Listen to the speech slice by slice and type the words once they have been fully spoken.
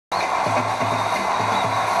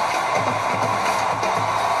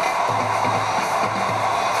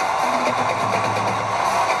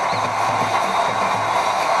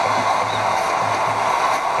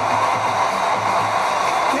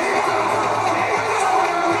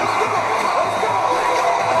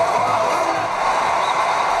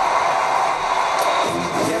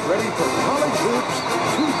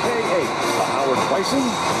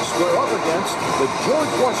Square up against the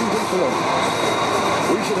George Washington Colonials.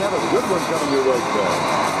 We should have a good one coming your way today.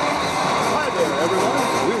 Hi there, everyone.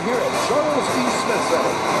 We're here at Charles E. Smith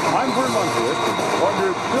Center. I'm Vern Lundquist with my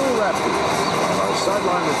partner Bill Rapkin and our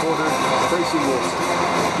sideline reporter Tracy Wilson.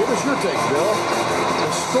 Give us your take, Bill.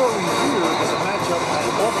 The story here is a matchup at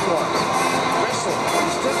off guard. Wrestle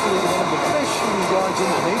is definitely one of the best shooting guards in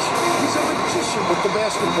the nation. He's a magician with the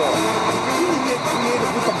basketball. He can really get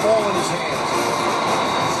creative with the ball in his hands.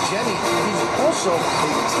 Jenny, he's also a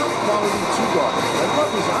top-quality two-guard. I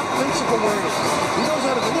love his offensive awareness. He knows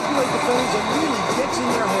how to manipulate defenders and really gets in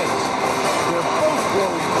their heads. They're both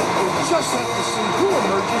glowing. We'll just have to see who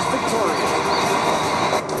emerges victorious.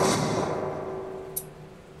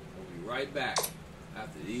 We'll be right back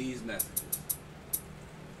after these messages.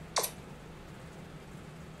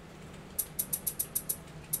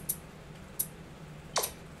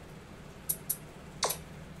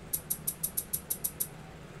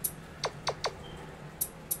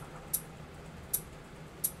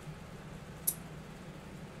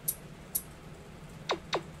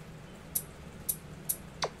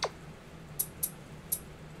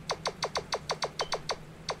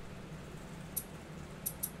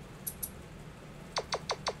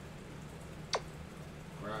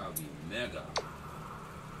 Mega.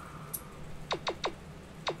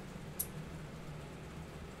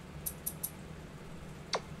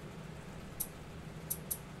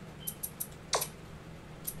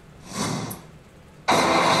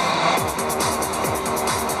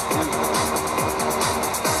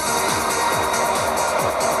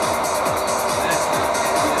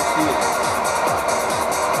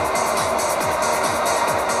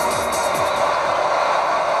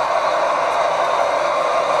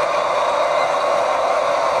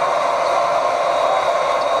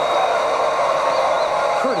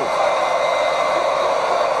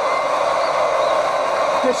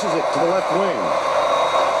 Dishes it to the left wing.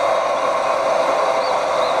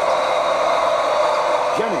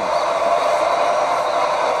 Jennings.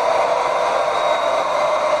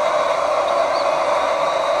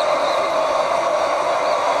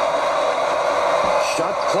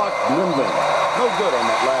 Shot clock dwindling. No good on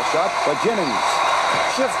that last shot by Jennings.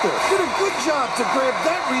 Shifter Did a good job to grab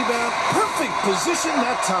that rebound. Perfect position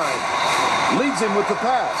that time. leads him with the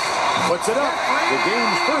pass. Puts it up. The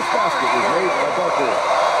game's first basket was made by Barker.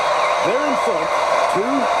 They're in front,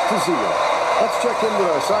 2-0. Let's check in with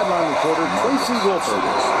our sideline reporter, Tracy Wilson,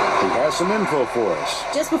 who has some info for us.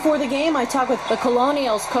 Just before the game, I talked with the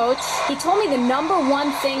Colonials coach. He told me the number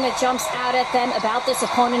one thing that jumps out at them about this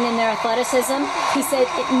opponent in their athleticism. He said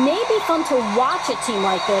it may be fun to watch a team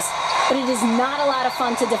like this, but it is not a lot of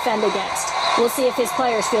fun to defend against. We'll see if his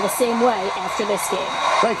players feel the same way after this game.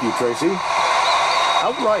 Thank you, Tracy.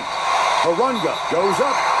 Outright, Harunga goes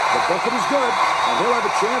up. The bucket is good, and he'll have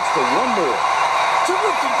a chance for one more.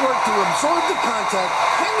 Terrific work to absorb the contact,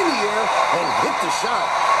 hang in the air, and hit the shot.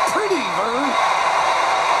 Pretty, Vern.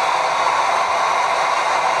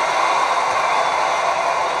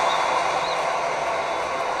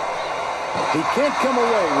 He can't come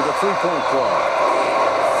away with a three-point play.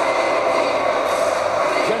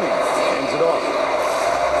 Jennings hands it off.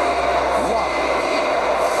 Lock.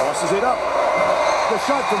 Tosses it up. The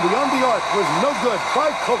shot from beyond the arc was no good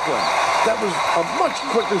by Copeland. That was a much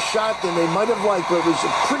quicker shot than they might have liked, but it was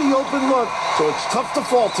a pretty open look, so it's tough to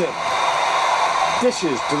fault him.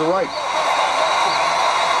 Dishes to the right.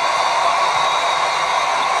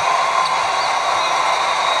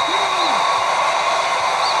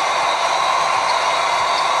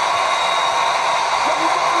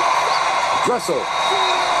 Dressel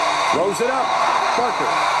throws it up.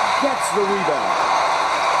 Barker gets the rebound.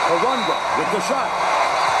 Harunga with the shot.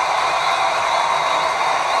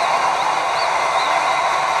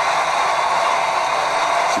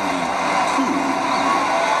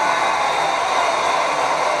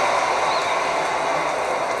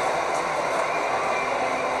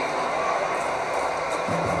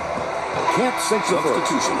 Can't sink the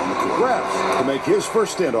substitution on the court. Grabs to make his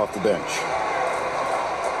first stand off the bench.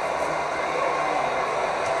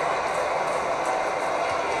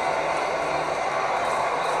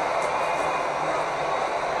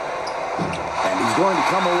 And he's going to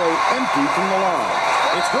come away empty from the line.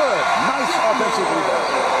 It's good. Nice offensive rebound.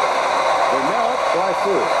 They're now up by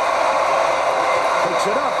 4.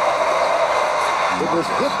 Puts it up. It was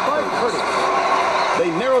hit by Curtis. They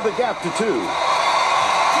narrow the gap to 2.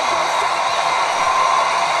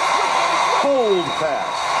 Hold pass.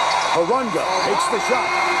 Harunga takes the shot.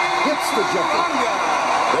 Hits the jumper.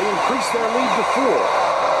 They increase their lead to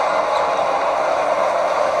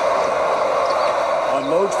 4.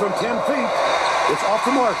 Unloads from 10 feet. It's off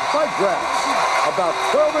the mark by Grass. About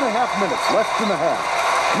 12 and a half minutes left in the half.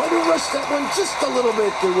 Might have rushed that one just a little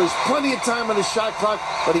bit. There was plenty of time on the shot clock,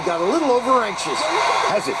 but he got a little over anxious.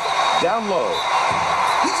 Has it. Down low.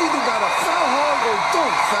 He's either got to foul hard or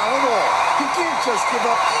don't foul at all. You can't just give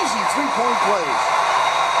up easy three-point plays.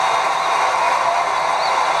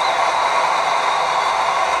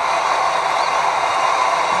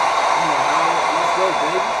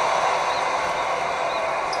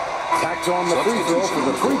 Tacks on the free throw for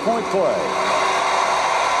the three-point play.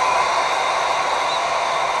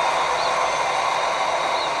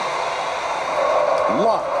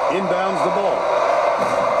 Locke inbounds the ball.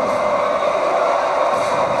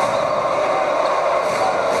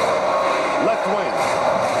 Left wing.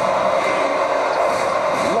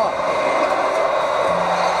 Locke.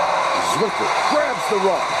 Zwicker grabs the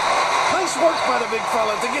rock. Nice work by the big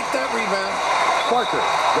fella to get that rebound. Parker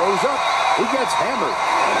goes up. He gets hammered,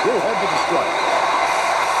 and he'll head to the strike.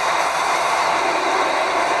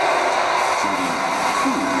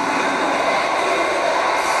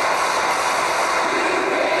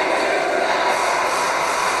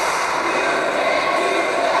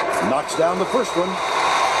 Knocks down the first one.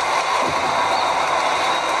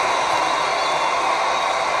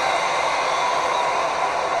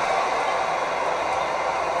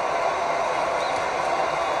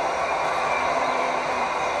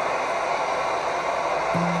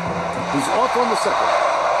 He's off on the second.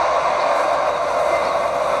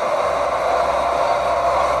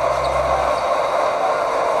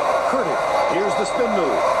 Curtis, here's the spin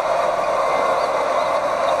move.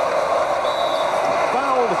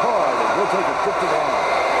 Fouled hard, and he'll take a trip to the line.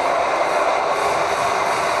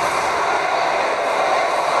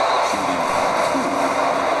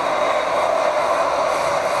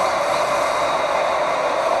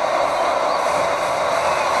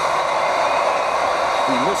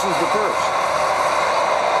 He misses the first.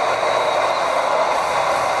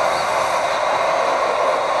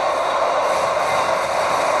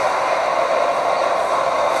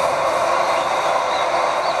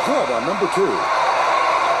 Good on number 2.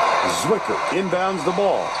 Zwicker inbounds the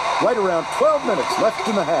ball. Right around 12 minutes left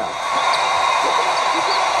in the half.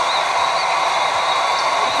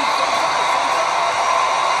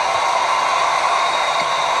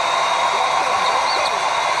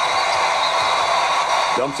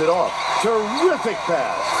 Dumps it off. Terrific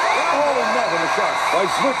pass. All net in the shot by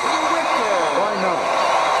Zwicker. By Nutter.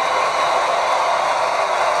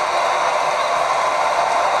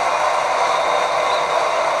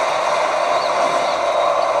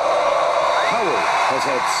 Howard has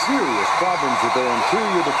had serious problems with their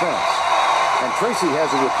interior defense. And Tracy has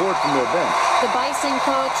a report from their bench. The Bison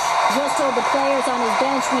coach just told the players on his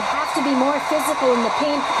bench, we have to be more physical in the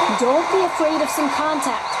paint. Don't be afraid of some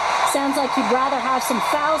contact. Sounds like he'd rather have some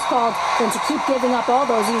fouls called than to keep giving up all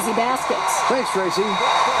those easy baskets. Thanks, Tracy.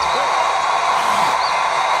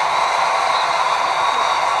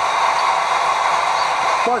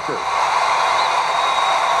 Parker.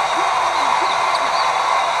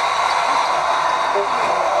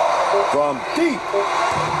 From deep.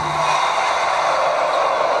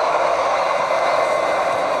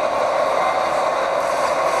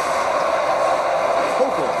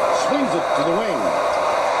 Hochul swings it to the wing.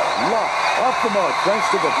 Locke off the mark thanks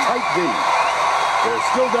to the tight D. They're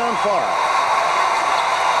still down 5.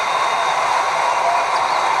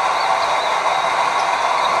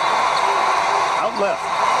 Out left.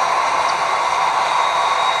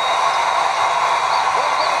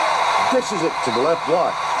 Dishes it to the left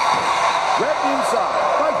block. Grabbed inside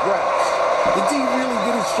by Grass. The D really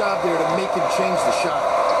did his job there to make him change the shot.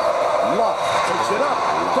 Locke takes it up.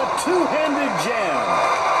 The two-handed jam.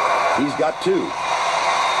 He's got 2.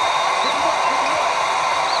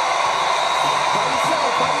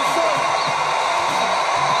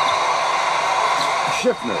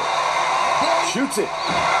 Schiffner shoots it.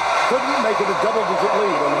 Couldn't make it a double-digit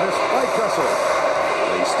lead on the miss by Kessel.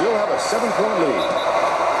 They still have a 7-point lead.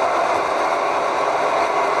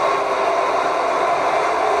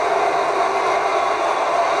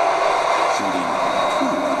 Shooting 2.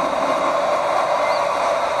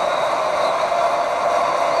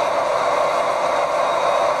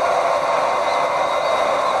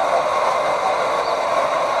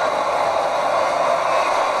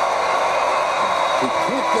 He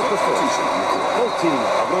can't get the first. Both teams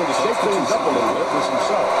have going to shake things up a little bit with some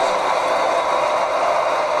subs.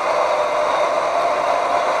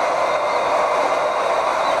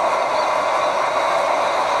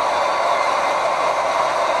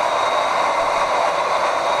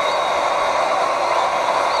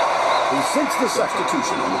 He sinks the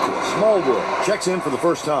substitution on the court. Smallwood checks in for the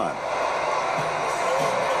first time.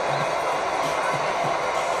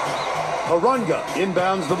 Harunga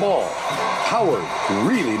inbounds the ball. Howard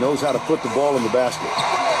really knows how to put the ball in the basket.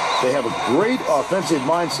 They have a great offensive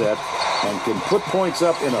mindset and can put points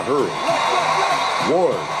up in a hurry.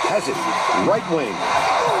 Ward has it. Right wing.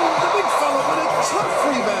 The big fella with a tough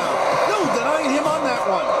rebound. No denying him on that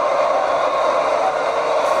one.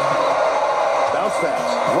 Bounce pass.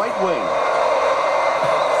 Right wing.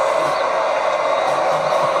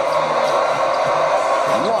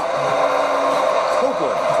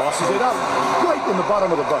 Tosses it up right in the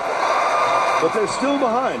bottom of the bucket. But they're still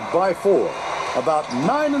behind by 4. About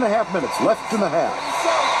 9.5 minutes left in the half.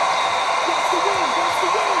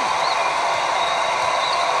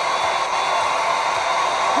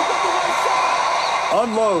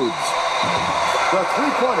 Unloads. The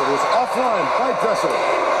three-pointer was offline by Dressel.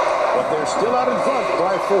 But they're still out in front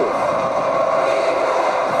by 4.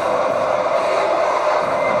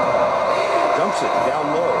 Dumps it down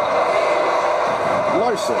low.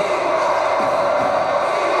 Larson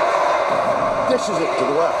dishes it to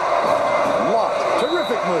the left. Lock.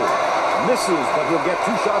 Terrific move. Misses, but he'll get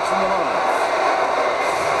 2 shots from the line.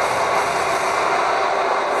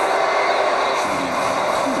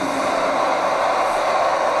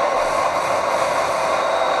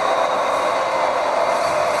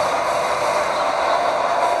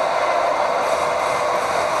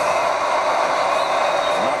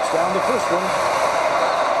 Knocks down the first one.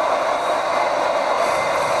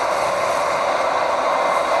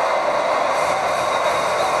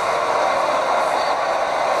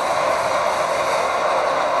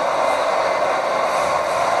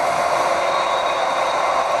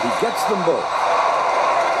 Gets them both.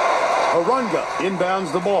 Harunga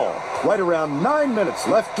inbounds the ball. Right around 9 minutes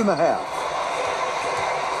left in the half.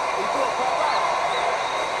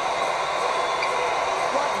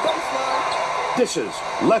 Dishes.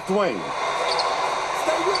 Left wing.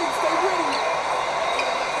 Stay ready, stay ready.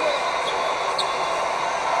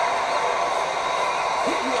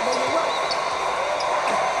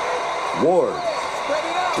 Ward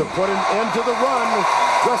to put an end to the run.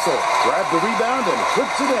 Dressel grabbed the rebound and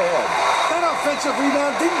flips it ahead. That offensive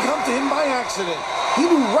rebound didn't come to him by accident. He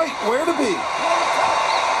knew right where to be.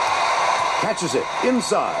 Catches it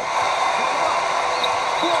inside.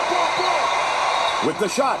 With the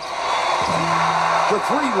shot. The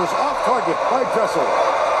 3 was off target by Dressel.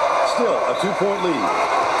 Still a 2-point lead.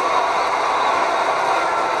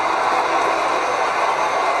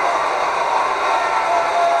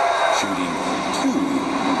 Shooting 2.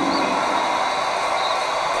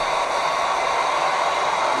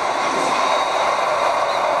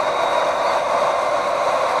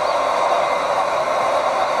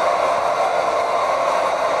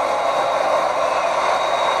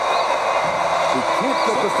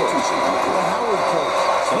 The Howard coach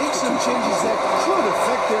makes some changes that could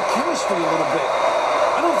affect their chemistry a little bit.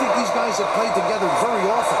 I don't think these guys have played together very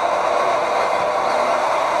often.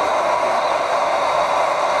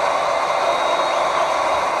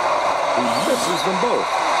 He misses them both.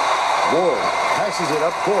 Ward passes it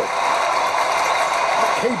up court.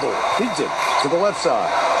 Cable feeds it to the left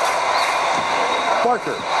side.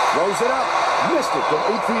 Barker throws it up. Missed it from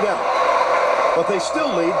 8 feet out. But they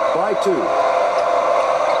still lead by 2.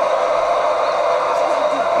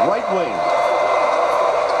 Right wing.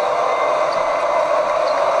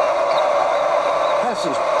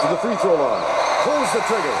 Passes to the free throw line. Pulls the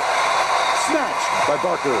trigger. Snatched by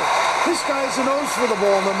Barker. This guy's a nose for the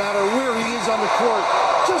ball no matter where he is on the court.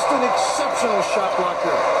 Just an exceptional shot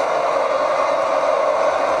blocker.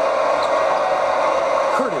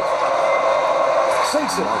 Curtis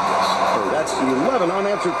sinks it. That's 11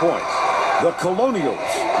 unanswered points. The Colonials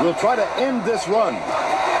will try to end this run.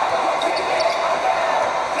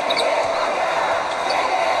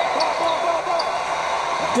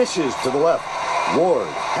 Dishes to the left. Ward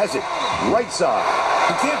has it. Right side.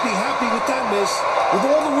 He can't be happy with that miss. With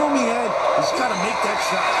all the room he had, he's got to make that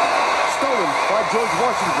shot. Stolen by George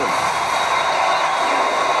Washington.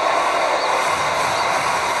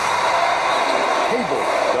 Cable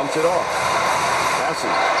dumps it off.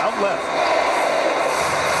 Passes out left.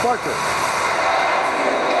 Barker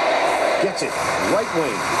gets it. Right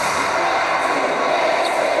wing.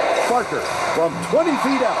 Barker from 20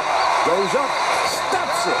 feet out. Goes up.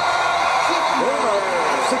 Stops it. They're up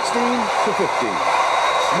 16-15.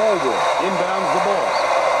 Smallwood inbounds the ball.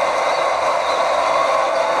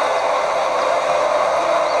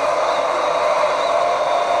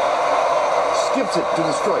 Gets it to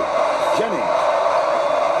the stripe. Jennings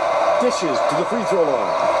dishes to the free throw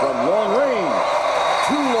line from long range.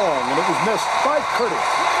 Too long, and it was missed by Curtis.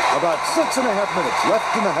 About 6.5 minutes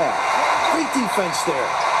left in the half. Great defense there.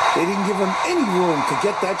 They didn't give him any room to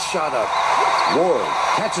get that shot up. Ward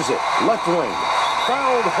catches it, left wing.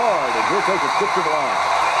 Fouled hard, and he'll take a trip to the line.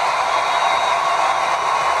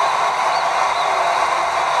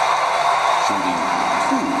 Shooting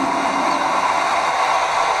 2.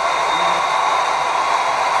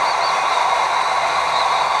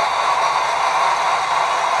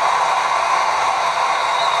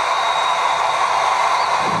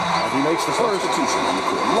 And he makes the first.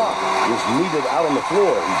 Locke was needed out on the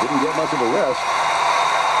floor. He didn't get much of a rest.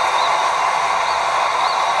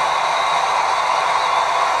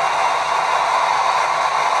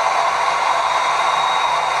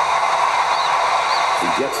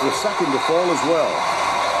 Gets the second to fall as well.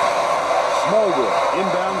 Smallwood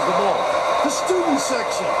inbounds the ball. The student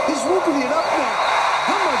section is whooping it up now.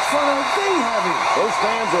 How much fun are they having? Those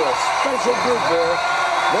fans are a special group there.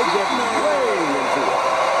 They get way into it.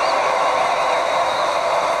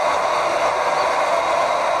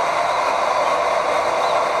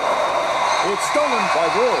 It's stolen by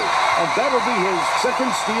Ward, and that'll be his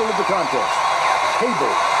second steal of the contest.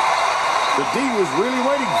 Cable. The D was really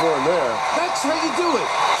waiting for him there. That's how you do it.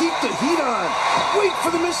 Keep the heat on. Wait for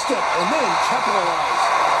the misstep, and then capitalize.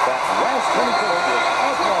 That last 20 point was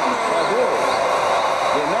outlawed by Ward.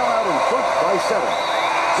 They're now out in front by 7.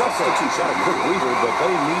 Substitute shot a quick breather, but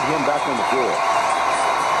they need him back on the floor.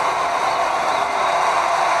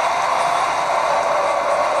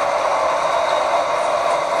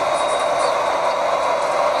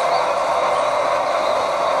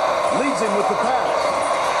 Leads him with the pass.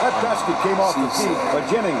 That basket came off the tee by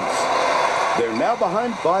Jennings. They're now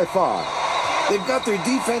behind by 5. They've got their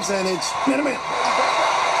defense, and it's minute.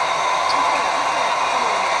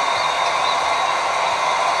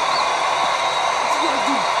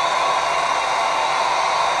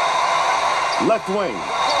 Left wing.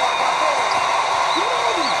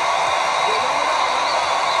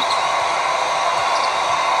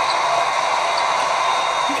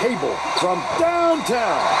 Cable from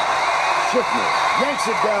downtown. Schiffner yanks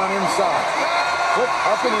it down inside. Put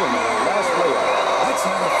up and in. Last layup. That's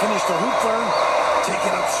how to finish the hoop turn. Take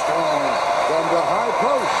it up strong. From the high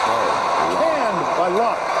post. Canned by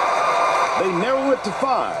Locke. They narrow it to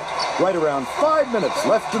 5. Right around 5 minutes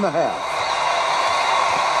left in the half.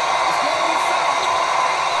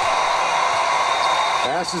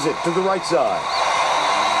 Passes it to the right side.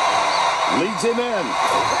 Leads him in.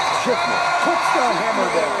 Schiffner puts the hammer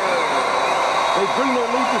down. They bring their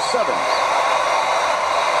lead to 7.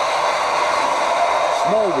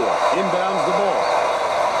 Smallwood inbounds the ball.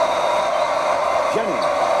 Jennings.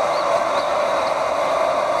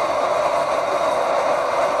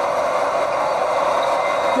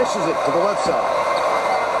 Dishes it to the left side.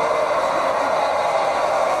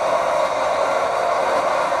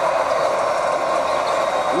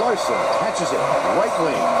 Larson catches it. Right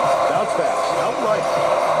wing. Bounce pass. Outright.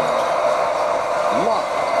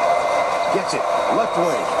 Locke gets it. Left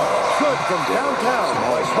wing. Good from downtown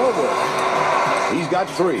by Smallwood. He's got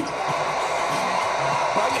 3.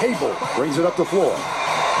 Cable brings it up the floor.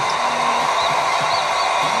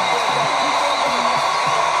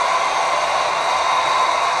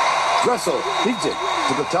 Dressel feeds it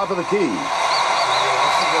to the top of the key.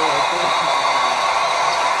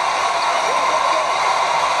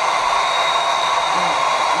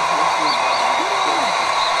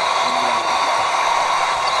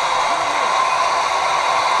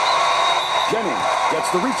 Jennings gets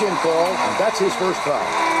the reach-in call, and that's his first foul.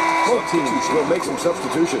 Both teams will make some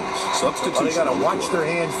substitutions. Oh, they got to watch their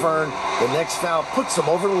hands, Fern. The next foul puts them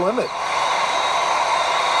over the limit.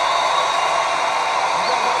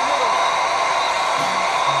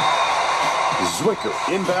 Zwicker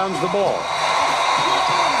inbounds the ball.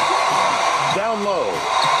 Down low.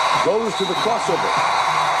 Goes to the crossover.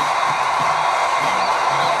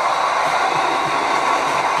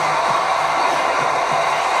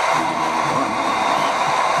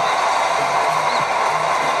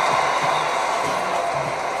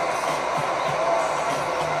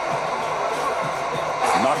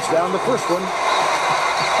 Knocks down the first one.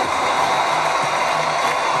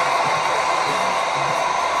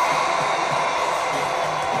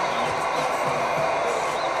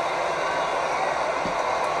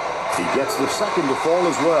 He gets the second to fall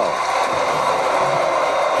as well.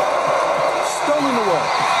 Stolen away.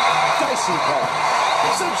 Dicey pass.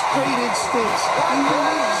 Such great instincts. He knew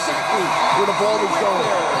exactly where the ball was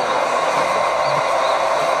going.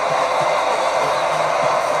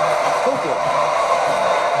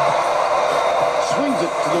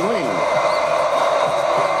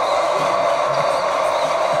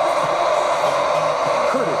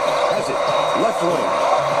 left wing.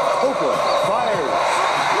 Oakland fires.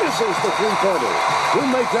 Misses the three-pointer. He'll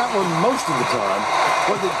make that one most of the time.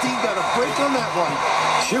 But the D got a break on that one.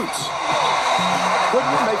 Shoots.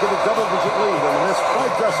 Couldn't make it a double-digit lead on the miss by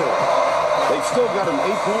Dressel. They've still got an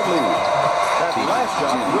 8-point lead. That last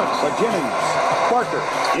shot good by Jennings. Parker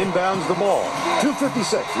inbounds the ball.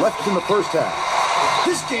 2:56 left in the first half.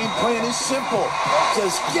 This game plan is simple.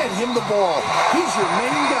 Just get him the ball. He's your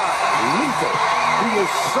main guy. Lethal. He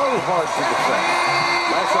is so hard to defend.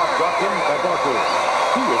 Last shot dropped in by Barker.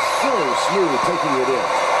 He is so smooth taking it in.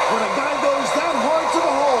 When a guy goes that hard to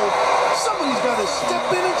the hole, somebody's got to step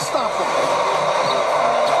in and stop him.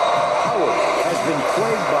 Howard has been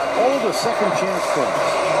plagued by all the second chance points.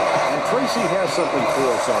 And Tracy has something for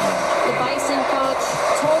us on that. The Bison coach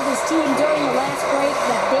told his team during the last break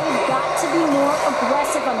that they've got to be more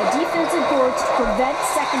aggressive on the defensive boards to prevent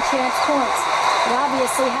second chance points. It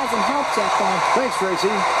obviously hasn't helped yet, though. Thanks, Tracy.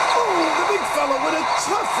 Oh, the big fella with a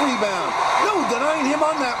tough rebound. No denying him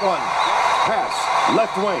on that one. Pass,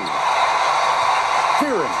 left wing.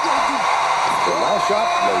 Fearing. The last shot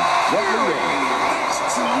lays gently in.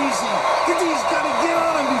 That's too easy. The D's got to get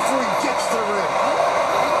on him before he gets the rim.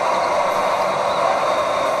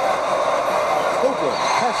 Oakland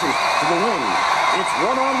passes to the wing. It's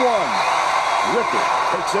one-on-one. Ricker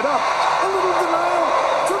picks it up. A little denial.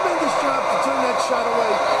 Tremendous job to turn that shot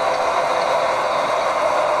away.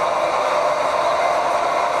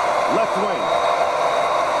 Left wing.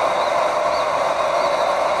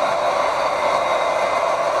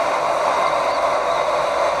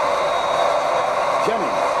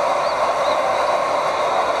 Jennings.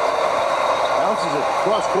 Bounces it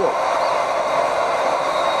cross court.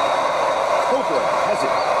 Oakland has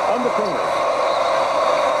it on the corner.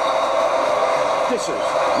 Dishes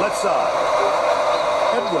left side.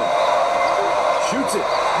 Edwin shoots it.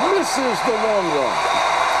 Misses the long one.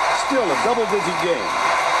 Still a double-digit game.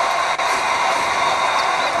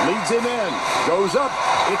 Leads him in. Goes up.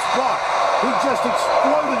 It's blocked. He just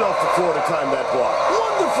exploded off the floor to time that block.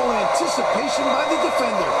 Wonderful anticipation by the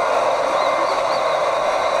defender.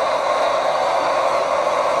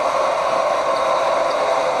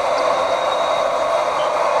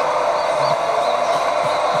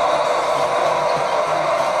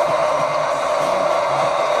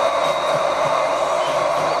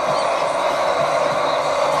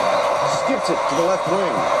 Skips it to the left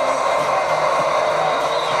wing.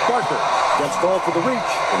 Parker gets called for the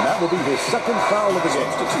reach, and that will be his second foul of the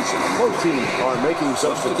game. Both teams are making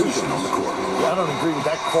substitutions on the court. Yeah, I don't agree with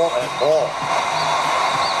that call at all.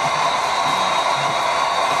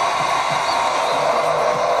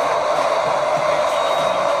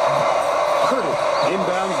 Curtis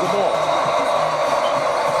inbounds the ball.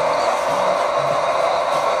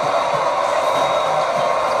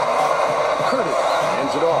 Curtis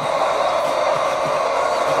hands it off.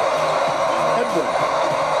 Edwin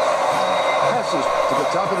passes to the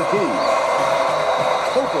top of the key.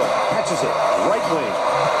 Oakland catches it. Right wing.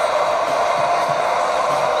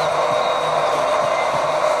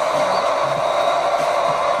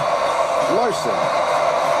 Larson.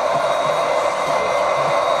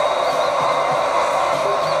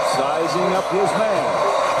 Sizing up his man.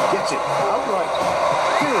 Gets it outright.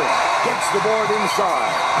 Fearing gets the board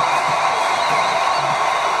inside.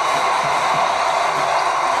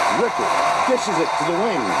 Ricker dishes it to the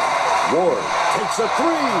wing. Ward takes a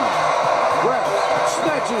three. Brett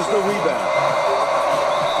snatches the rebound.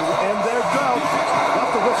 And they're down.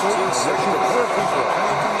 Got the whistle. Possession of their people.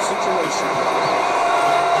 Situation.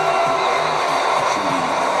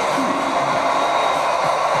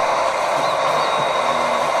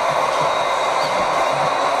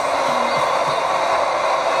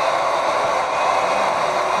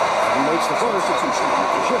 He makes the substitution.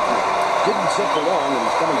 Shifter didn't sit for long, and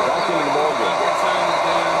he's coming back into the ball game.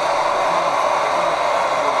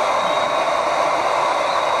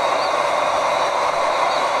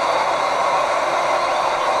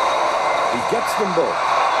 Gets them both.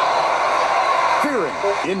 Fearing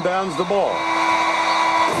inbounds the ball.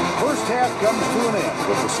 First half comes to an end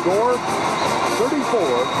with the score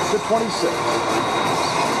 34-26.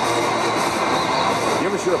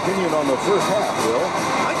 Give us your opinion on the first half, Will.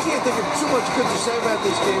 I can't think of too much good to say about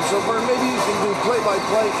this game so far. Maybe you can do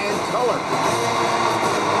play-by-play and color.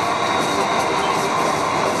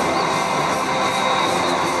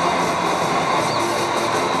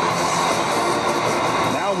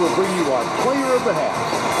 We'll bring you our player of the half.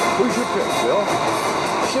 Who's your pick, Bill?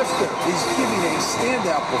 Shifter is giving a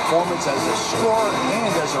standout performance as a scorer and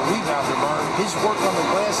as a rebounder, Vern. His work on the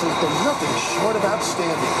glass has been nothing short of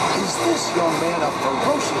outstanding. Is this young man a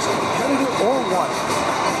ferocious competitor or what?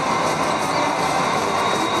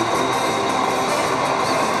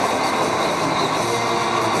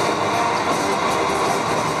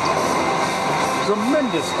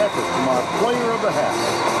 Tremendous effort from our player of the half.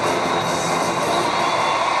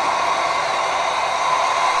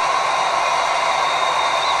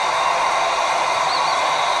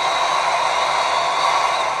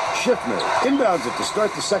 Schiffner inbounds it to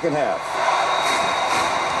start the second half.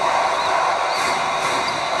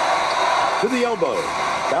 To the elbow.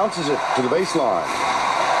 Bounces it to the baseline.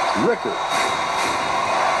 Rickard.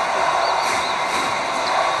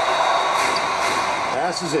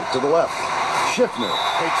 Passes it to the left. Schiffner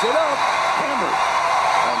takes it up. Hammered.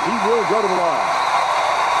 And he will go to the line.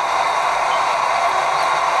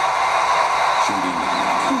 Shooting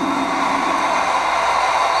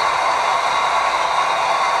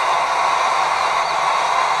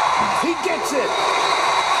 2. He gets it.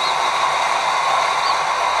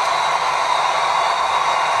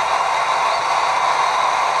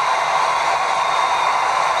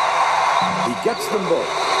 He gets them both.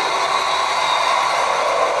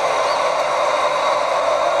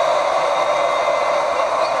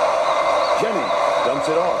 Jennings dumps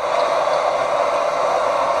it off.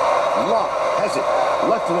 Locke has it.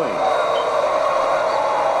 Left wing.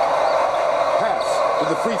 Pass to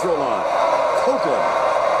the free throw line. Copeland.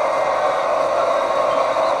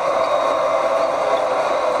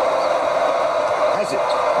 Has it.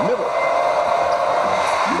 Middle.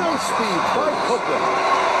 Nice speed by Copeland.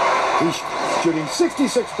 He's shooting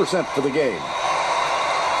 66% for the game.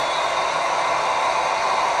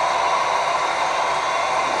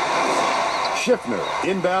 Schiffner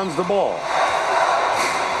inbounds the ball.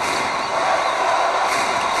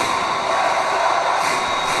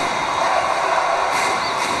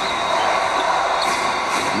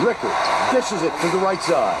 Rickard dishes it to the right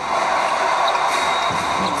side.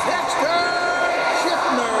 Dexter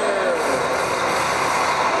Schiffner.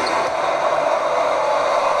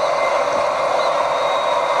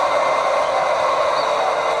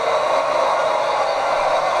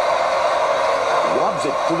 Lobs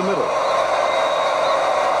it to the middle.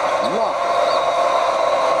 Locke.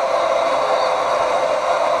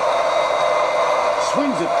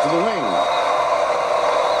 Swings it to the wing.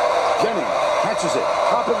 Jennings catches it.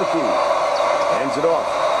 Top of the key. Hands it off.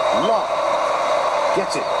 Locke.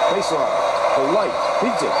 Gets it. Baseline. To White.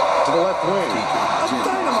 Beats it to the left wing. A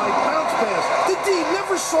dynamite bounce pass. The D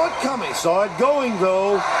never saw it coming. Saw it going,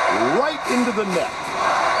 though. Right into the net.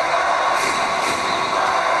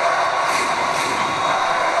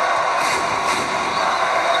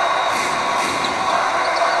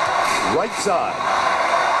 Right side.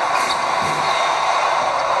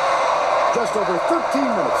 Just over 13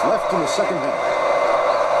 minutes left in the second half.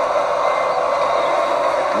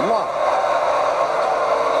 Locke.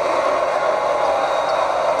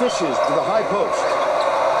 Dishes to the high post.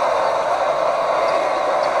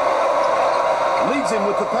 Leads him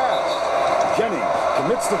with the pass. Jennings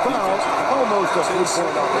commits the foul. Almost a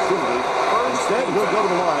three-point opportunity. Instead, he'll go to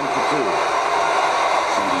the line for two.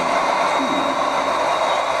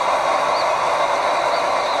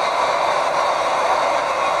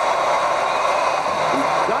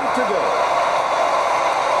 Got to go.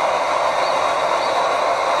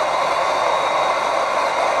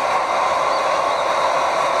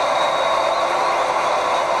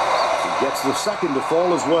 He gets the second to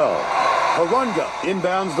fall as well. Harunga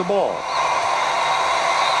inbounds the ball.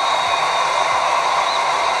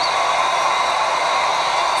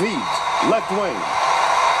 Feeds left wing.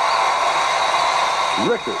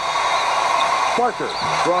 Rickard. Parker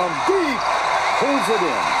from deep pulls it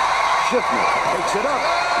in. Schiffner takes it up.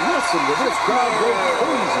 Listen to this crowd go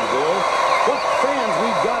crazy, Bill. What fans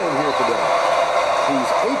we've got in here today. He's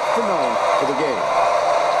 8 for 9 for the game.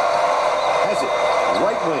 Has it.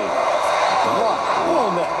 Right wing. Block.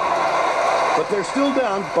 All net. But they're still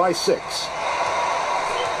down by 6.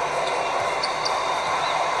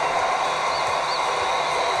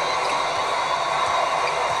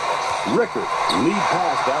 Rickard. Lead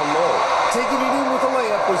pass down low. Taking it in with a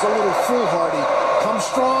layup was a little foolhardy. Come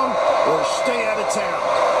strong or stay out of town.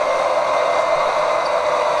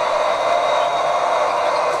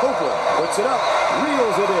 Copeland puts it up,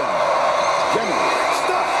 reels it in. Jennings,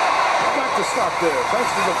 stop. Got to stop there,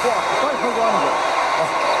 thanks to the block by Harunga. Oh,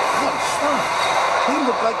 what a shot. He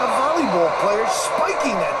looked like a volleyball player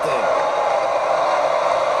spiking that thing.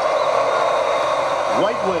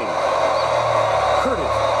 Right wing.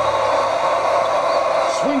 Curtis.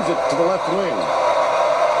 Swings it to the left wing.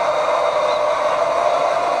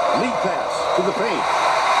 Lead pass to the paint.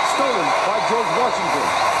 Stolen by George Washington.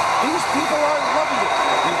 These people are loving it.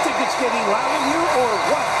 You think it's getting loud in here or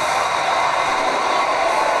what?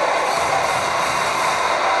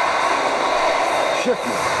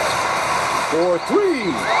 Schiffner. For 3.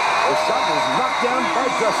 The shot was knocked down by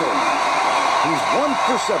Dressel. He's 1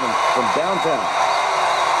 for 7 from downtown.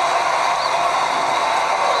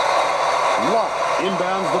 Locke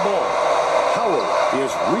inbounds the ball. Howell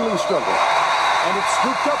is really struggling. And it's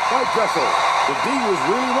scooped up by Dressel. The D was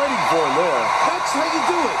really waiting for him there. That's how you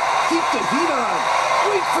do it. Keep the heat on.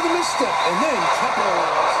 Wait for the misstep and then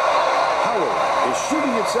capitalize. Howell is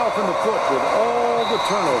shooting itself in the foot with all the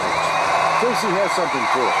turnovers. Tracy has something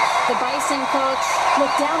for us. The Bison coach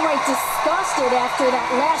looked downright disgusted after that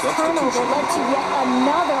last turnover led to yet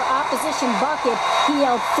another opposition bucket. He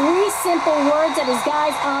yelled 3 simple words at his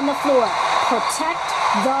guys on the floor. Protect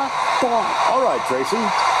the ball. All right, Tracy.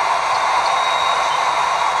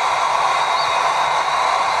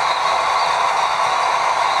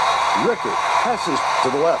 Rickard passes to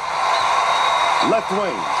the left. Left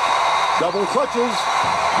wing. Double clutches.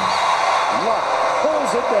 Locke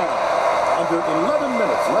pulls it down. Under 11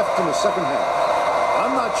 minutes left in the second half.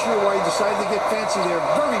 I'm not sure why he decided to get fancy there.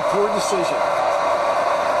 Very poor decision.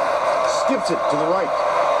 Skips it to the right.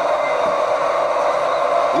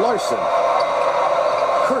 Larson.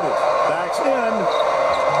 Curtis backs in.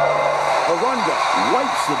 Aranda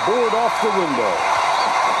wipes the board off the window.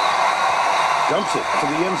 Dumps it to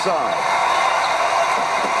the inside.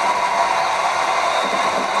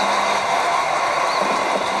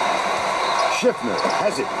 Schiffner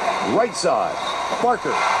has it. Right side.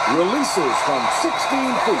 Barker releases from 16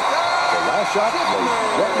 feet. The last shot goes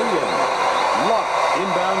directly in. Locke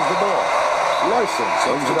inbounds the ball. Larson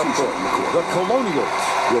brings it up court. The Colonials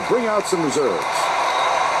will bring out some reserves.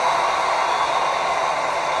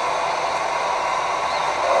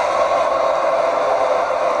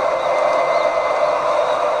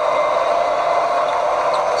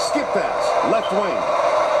 Skip pass. Left wing.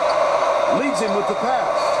 Leads him with the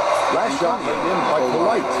pass. Last shot laid in by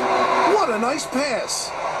Polite. What a nice pass.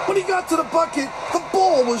 When he got to the bucket, the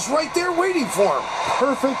ball was right there waiting for him.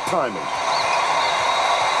 Perfect timing.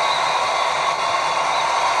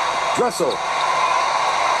 Dressel.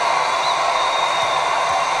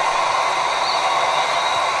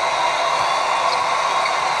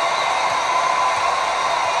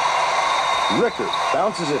 Rickard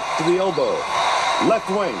bounces it to the elbow. Left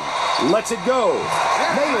wing. Lets it go.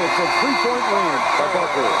 Nailed from three-point range by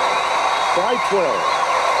Barker. By 12.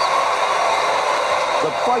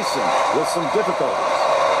 The Bison with some difficulties.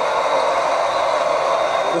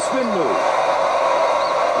 The spin move.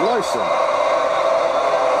 Larson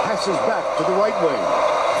passes back to the right wing.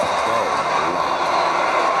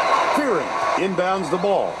 Fearing inbounds the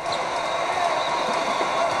ball.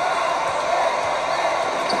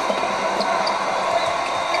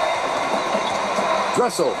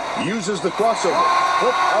 Dressel uses the crossover.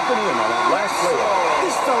 Put up and in on that last layup.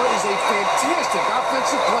 This fella is a fantastic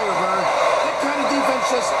offensive player, Vern. That kind of defense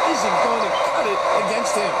just isn't going to cut it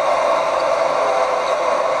against him.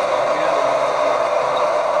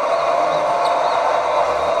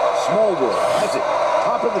 Smallwood has it.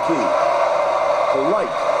 Top of the key.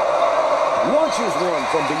 Polite launches one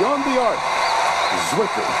from beyond the arc.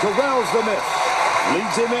 Zwicker corrals the miss.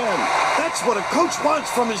 Leads him in. That's what a coach wants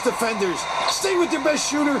from his defenders. Stay with your best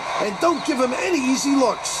shooter and don't give him any easy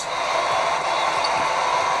looks.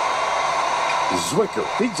 Zwicker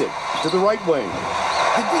feeds it to the right wing.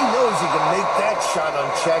 The D knows he can make that shot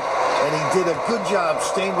unchecked, and he did a good job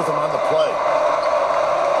staying with him on the play.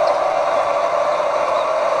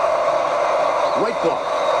 Right block.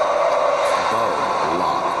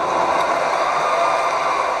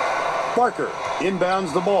 Barker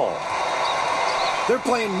inbounds the ball. They're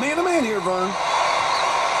playing man-to-man here, Vern.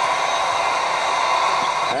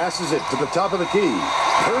 Passes it to the top of the key.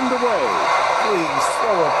 Turned away. Please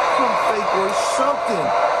throw a pump fake or something.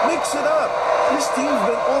 Mix it up. This team's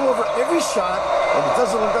been all over every shot, and it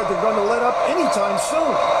doesn't look like they're going to let up anytime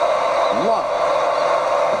soon. Locke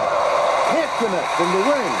can't connect from the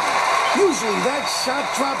ring. Usually that shot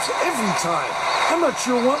drops every time. I'm not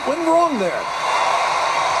sure what went wrong there.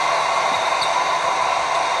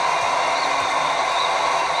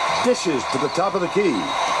 Dishes to the top of the key.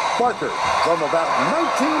 Barker from about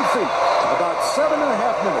 19 feet. About 7.5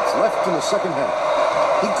 minutes left in the second half.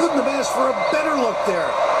 He couldn't have asked for a better look there.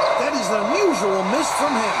 That is an unusual miss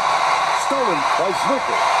from him. Stolen by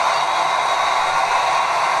Zwicker.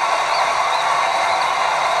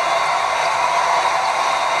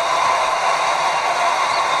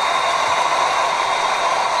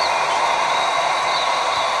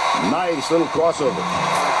 Nice little crossover.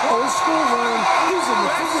 Old school Vern, using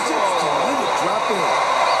the fingertips to let it drop in.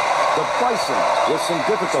 The Bison with some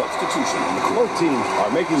difficult substitution on the court. Both teams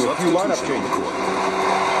are making a few lineup changes.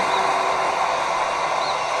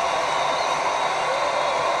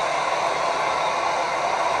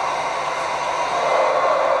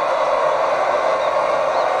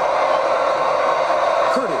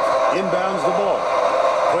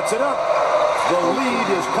 puts it up. The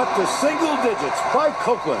lead is cut to single digits by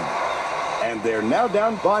Copeland. And they're now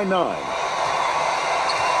down by 9.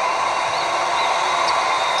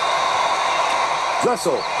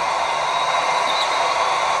 Dressel.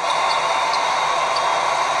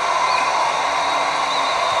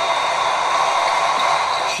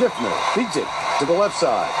 Schiffner feeds it to the left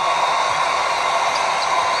side.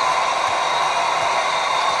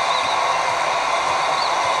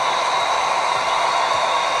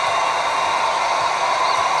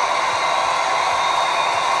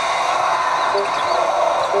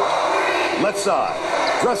 Left side.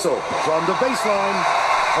 Dressel from the baseline.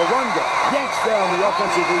 Harunga yanks down the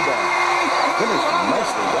offensive rebound. Finished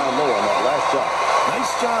nicely down low on that last shot.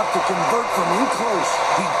 Nice job to convert from in close.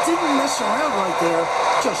 He didn't mess around right there.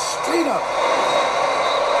 Just straight up.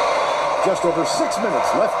 Just over 6 minutes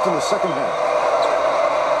left in the second half.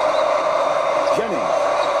 Jennings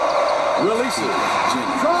releases.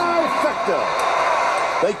 Trifecta.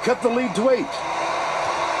 They cut the lead to 8.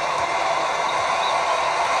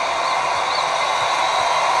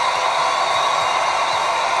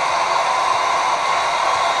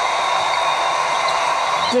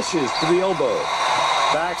 Dishes to the elbow.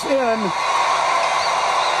 Backs in.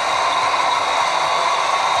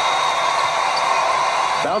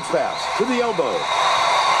 Bounce pass to the elbow.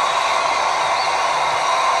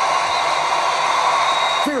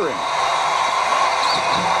 Fearing.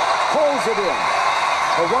 Pulls it in.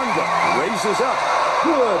 Harunga raises up.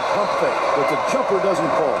 Good pump fake, but the jumper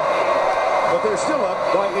doesn't fall. But they're still up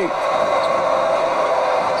by 8.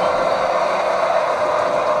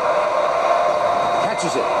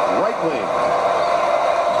 Catches it, right wing.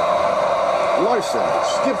 Larson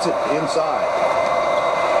skips it inside.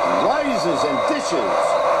 Rises and dishes.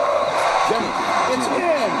 Jennings, it's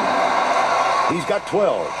in. He's got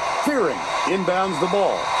 12. Fearing inbounds the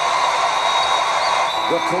ball.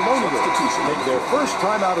 The Colonials make their first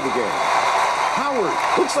time out of the game. Howard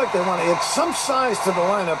looks like they want to add some size to the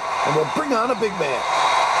lineup and will bring on a big man.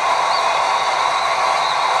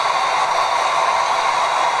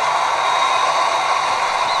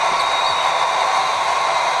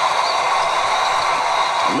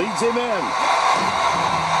 Leads him in.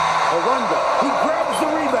 Harunga, he grabs the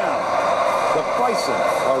rebound. The Bison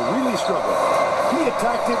are really struggling. He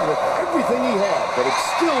attacked it with everything he had, but it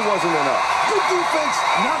still wasn't enough. Good defense,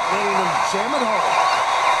 not letting them jam it home.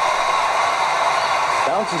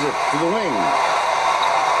 Bounces it to the wing.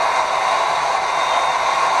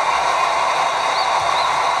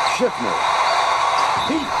 Schiffner.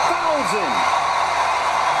 He fouls him.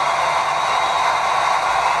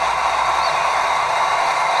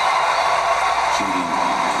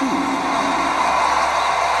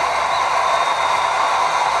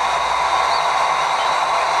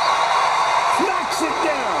 Knocks it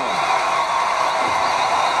down.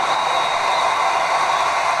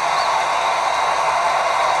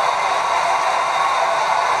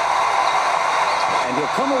 And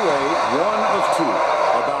he'll come away 1 of 2.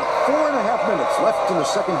 About 4.5 minutes left in the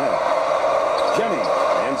second half. Jennings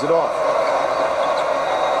hands it off.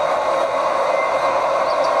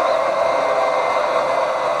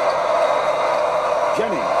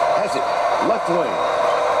 Jennings has it. Left wing.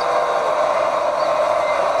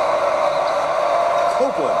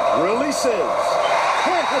 Copeland releases.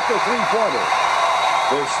 Can't hit the three-pointer.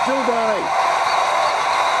 They're still down 8.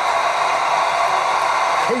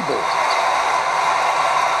 Cable.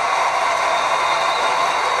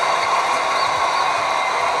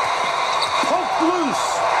 Poked loose,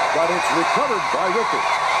 but it's recovered by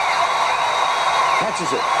Ricketts. Catches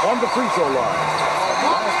it on the free throw line.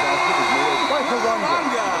 Last basket is made by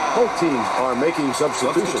Harunga. Both teams are making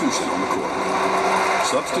substitutions. Substitution on the court.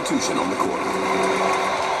 Substitution on the court.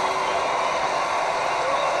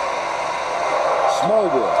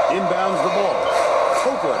 Smallwood inbounds the ball.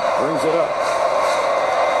 Copeland brings it up.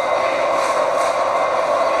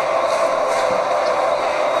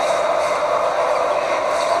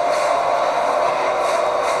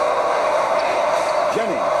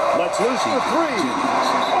 Jennings lets loose for 3.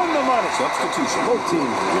 On the money. Substitution. Both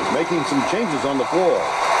teams is making some changes on the floor.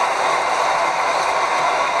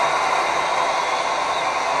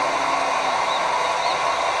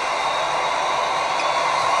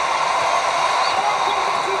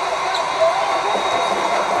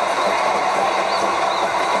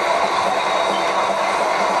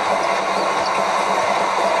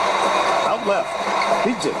 Out left.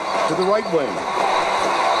 Feeds it to the right wing.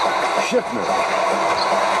 Schiffner.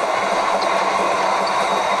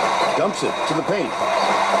 Dumps it to the paint.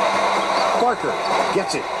 Parker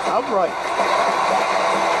gets it outright.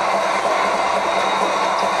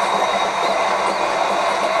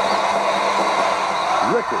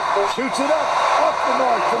 Rickard shoots it up, off the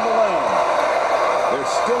mark from the lane.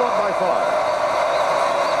 They're still up by 5.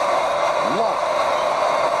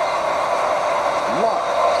 Locke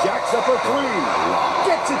jacks up a 3.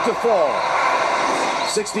 Gets it to fall.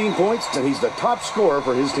 16 points, and he's the top scorer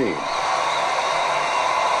for his team.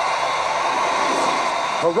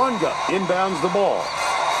 Harunga inbounds the ball.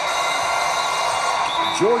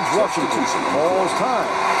 George Washington calls time.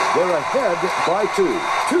 They're ahead by 2.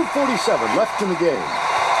 2:47 left in the game.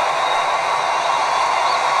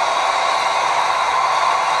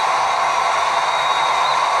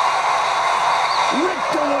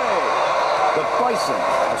 Ripped away. The Bison,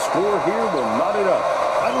 a score here, will knot it up.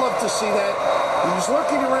 I'd love to see that. He was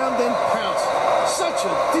lurking around, then pounced. Such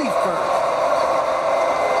a deep burn.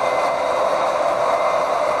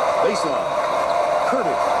 Baseline.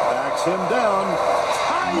 Curtis backs him down.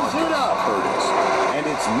 Ties it up. Curtis. And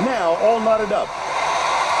it's now all knotted up.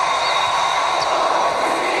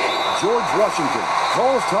 George Washington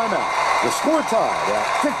calls timeout. The score tied at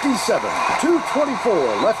 57.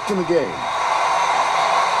 2:24 left in the game.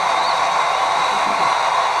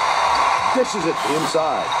 Dishes it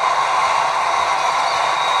inside.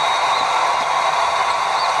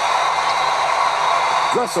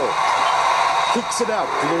 Dressel kicks it out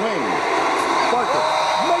to the wing. Barker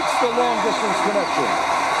makes the long-distance connection.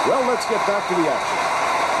 Well, let's get back to the action.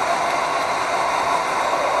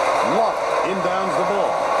 Locke inbounds the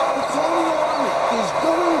ball. The Colonial Army is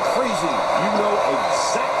going crazy. You know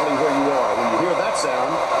exactly where you are when you hear that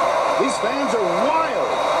sound. These fans are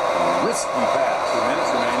wild. Risky pass. 2 minutes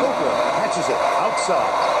remaining. Oakland catches it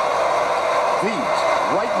outside. Feeds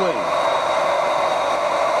right wing.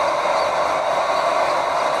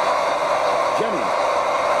 Jennings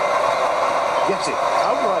gets it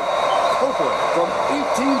outright. Copeland from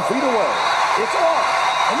 18 feet away. It's off.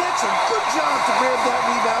 And that's a good job to grab that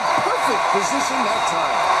rebound. Perfect position that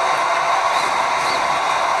time.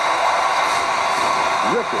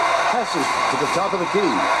 Rickard passes to the top of the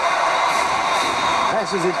key.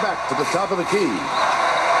 Passes it back to the top of the key.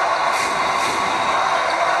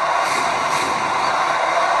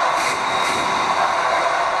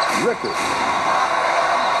 Rickard.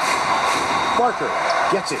 Barker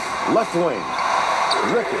gets it. Left wing.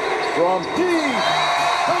 Rickard from deep.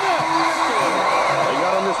 Connect. They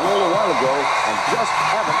got on this roll a while ago and just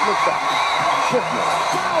haven't looked back. Schiffner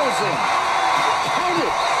fouls him. Count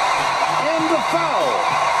it. And the foul.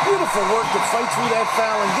 Beautiful work to fight through that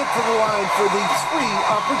foul and get to the line for the 3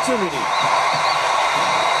 opportunity.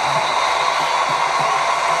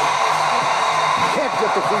 Can't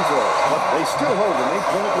get the free throw, but they still hold an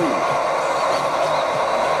 8-point lead.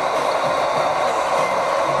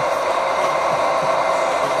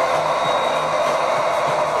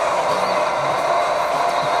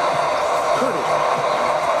 Curtis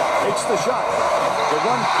takes the shot. The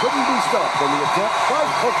run couldn't be stopped on the attempt by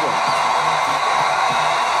Copeland.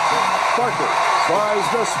 Barker tries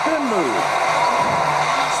the spin move.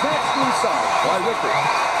 Snatched inside by Rickard.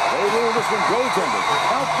 They rule this one goaltending.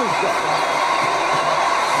 Count the shot.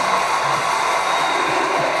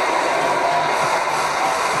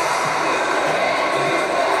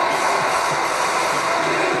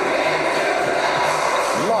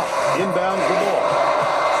 Locke inbounds the ball.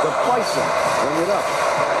 The Bison bring it up.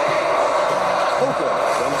 Copeland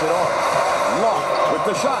sends it off. Locke with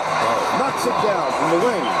the shot. Knocks it down from the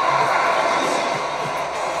wing.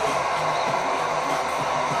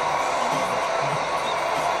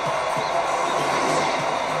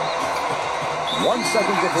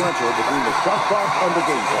 1-second differential between the shot clock and the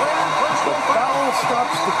game clock. The foul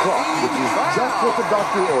stops the clock, which is just what the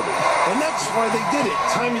doctor ordered. And that's why they did it.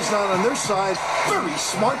 Time is not on their side. Very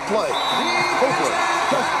smart play. Copeland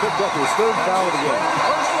just picked up his 3rd foul of the game.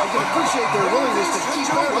 I can appreciate their willingness to keep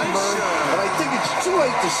fouling, Bird, but I think it's too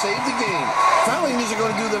late to save the game. Fouling isn't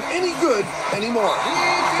going to do them any good anymore.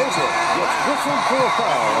 Copeland gets whistled for a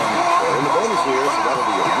foul, and they're in the bonus here, so that'll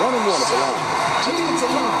be a 1-and-1 at the line. I think it's a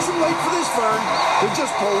little too late for this, Vern. They're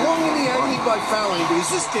just prolonging the agony by fouling because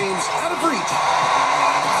this game's out of reach.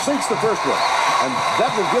 Sinks the first one, and that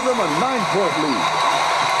will give them a 9-point lead.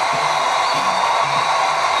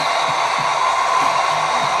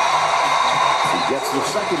 He gets the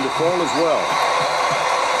second to fall as well.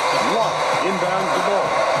 Locke inbounds the ball.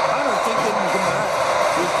 I don't think they can come back.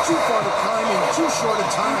 They're too far to climb in too short a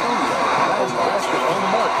time. That is basket on the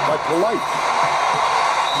mark by Polite.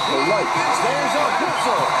 Polite stands up.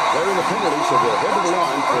 They're in the penalty, so they'll head to the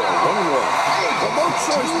line for a 1-and-1. Well, no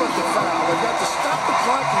choice but to foul. They've got to stop the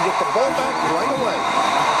clock and get the ball back right away.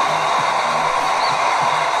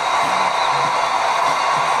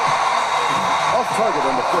 Off target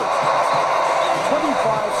on the first.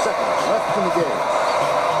 25 seconds left in the game.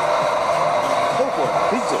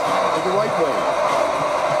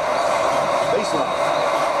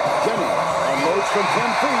 from 10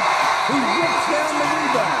 feet. He rips down the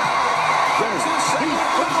rebound. James, he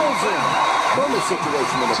fouls him. Bonus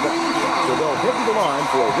situation in effect. So they'll head to the line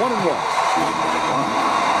for a 1-and-1.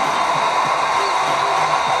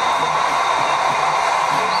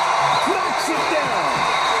 Knocks it down.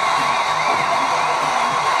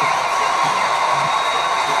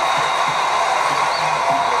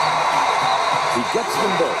 He gets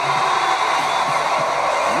them both.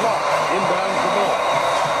 Lock inbounds the ball.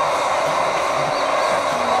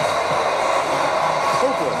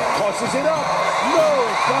 Oakland tosses it up. No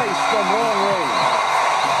dice from long range.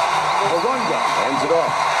 Arunga hands it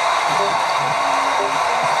off.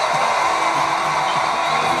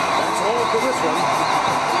 That's all for this one.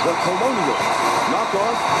 The Colonials knock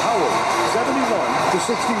off Howard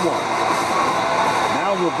 71-61.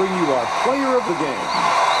 Now we'll bring you our player of the game.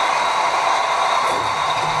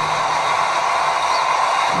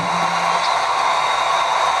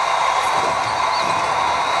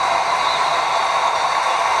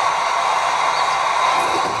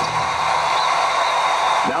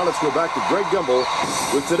 Now let's go back to Greg Gumbel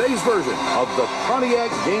with today's version of the Pontiac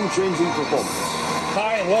game-changing performance.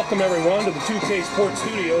 Hi, and welcome everyone to the 2K Sports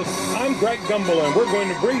Studios. I'm Greg Gumbel, and we're going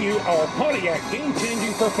to bring you our Pontiac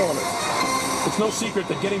game-changing performance. It's no secret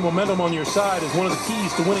that getting momentum on your side is one of the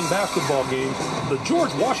keys to winning basketball games. The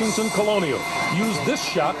George Washington Colonial used this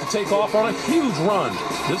shot to take off on a huge run.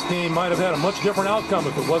 This game might have had a much different outcome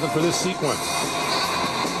if it wasn't for this sequence.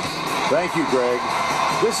 Thank you, Greg.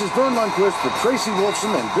 This is Vern Lundquist for Tracy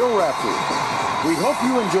Wolfson and Bill Raftery. We hope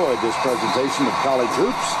you enjoyed this presentation of college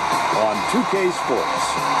hoops on 2K Sports.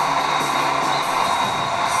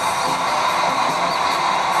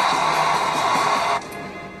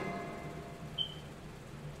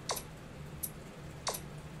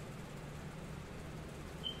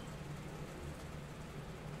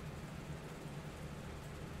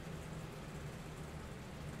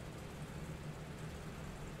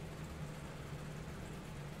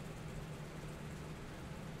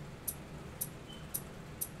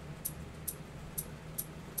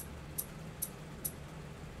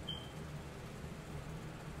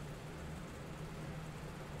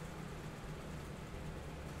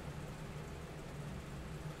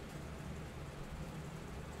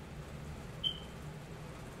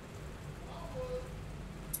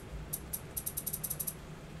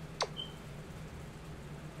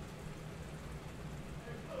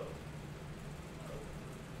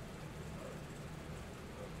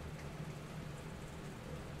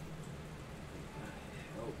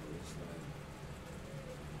 Help, it's like